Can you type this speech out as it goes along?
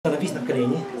Становись на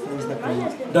колени. Становись на колени.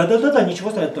 Да,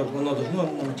 ничего страшного, только должно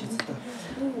начаться.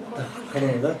 Так,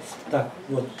 колени, да? Так,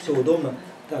 вот, все удобно.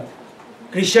 Так.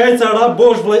 Крещается раб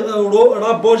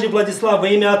Божий Владислав во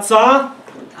имя Отца.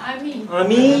 Аминь.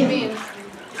 Аминь.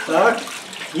 Так.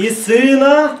 И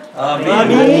Сына. Аминь.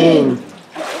 Аминь.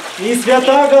 И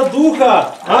Святаго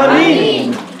Духа.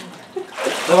 Аминь.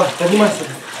 Давай, поднимайся.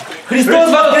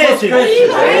 Христос воскресе!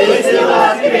 Христос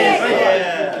воскресе!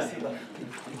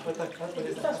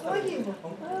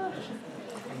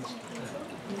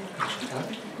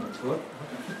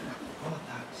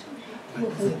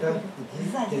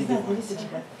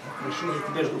 Хорошо, я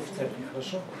тебя жду в церкви,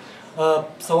 хорошо?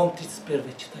 Псалом 31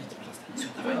 читайте, пожалуйста. Все,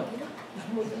 давай.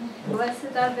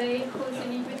 Blessed are they whose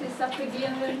iniquities are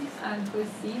forgiven and whose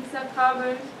sins are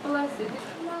covered. Blessed.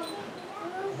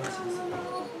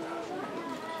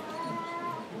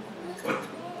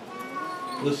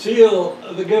 The seal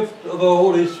of the gift of the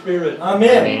Holy Spirit.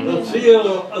 Amen. The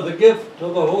seal of the gift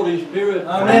of the Holy Spirit.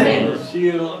 Amen. The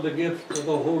seal of the gift of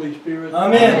the Holy Spirit.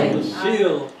 Amen. The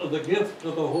seal of the gift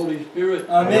of the Holy Spirit.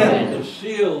 Amen. The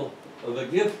seal of the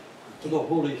gift of the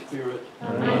Holy Spirit.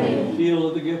 Amen. The seal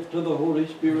of the gift of the Holy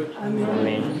Spirit.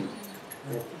 Amen.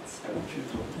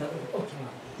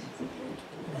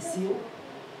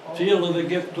 Seal of the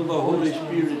gift of the Holy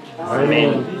Spirit.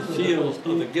 Amen. Seal of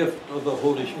the gift of the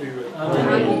Holy Spirit.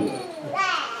 Amen.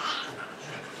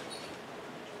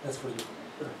 That's for you.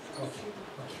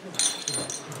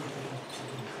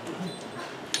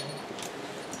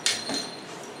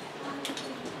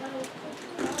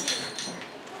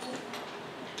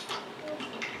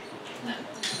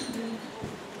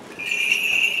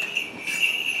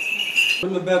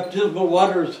 In the baptismal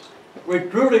waters, we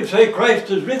truly say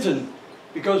Christ is risen,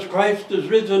 because Christ is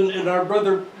risen in our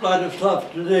brother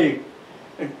Vladislav today,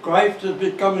 and Christ has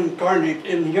become incarnate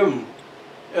in him.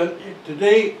 And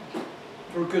today,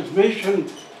 through Chrismation,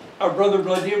 our brother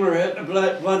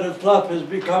Vladislav has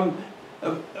become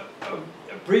a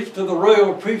priest of the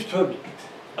royal priesthood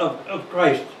of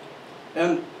Christ.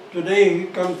 And today he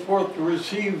comes forth to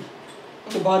receive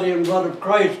the body and blood of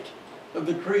Christ, of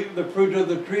the tree, the fruit of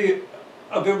the tree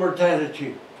of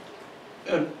immortality.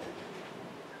 And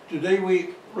today we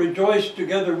rejoice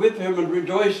together with him and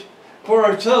rejoice for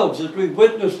ourselves that we've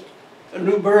witnessed a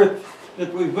new birth,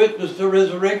 that we've witnessed the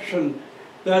resurrection,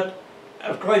 that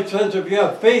as Christ says, if you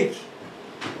have faith,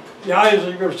 the eyes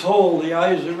of your soul, the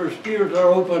eyes of your spirit are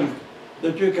open,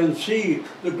 that you can see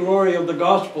the glory of the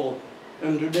gospel.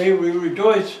 And today we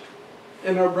rejoice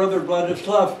in our brother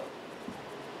Vladislav,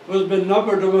 who has been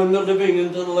numbered among the living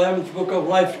into the Lamb's Book of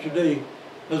Life today,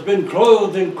 has been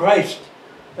clothed in Christ,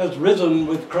 has risen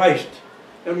with Christ.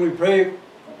 And we pray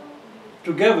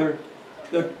together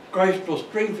that Christ will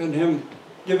strengthen him,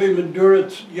 give him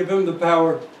endurance, give him the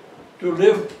power to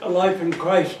live a life in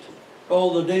Christ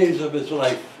all the days of his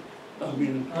life.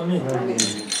 Amen. Amen.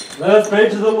 Let's pray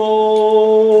to the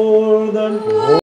Lord.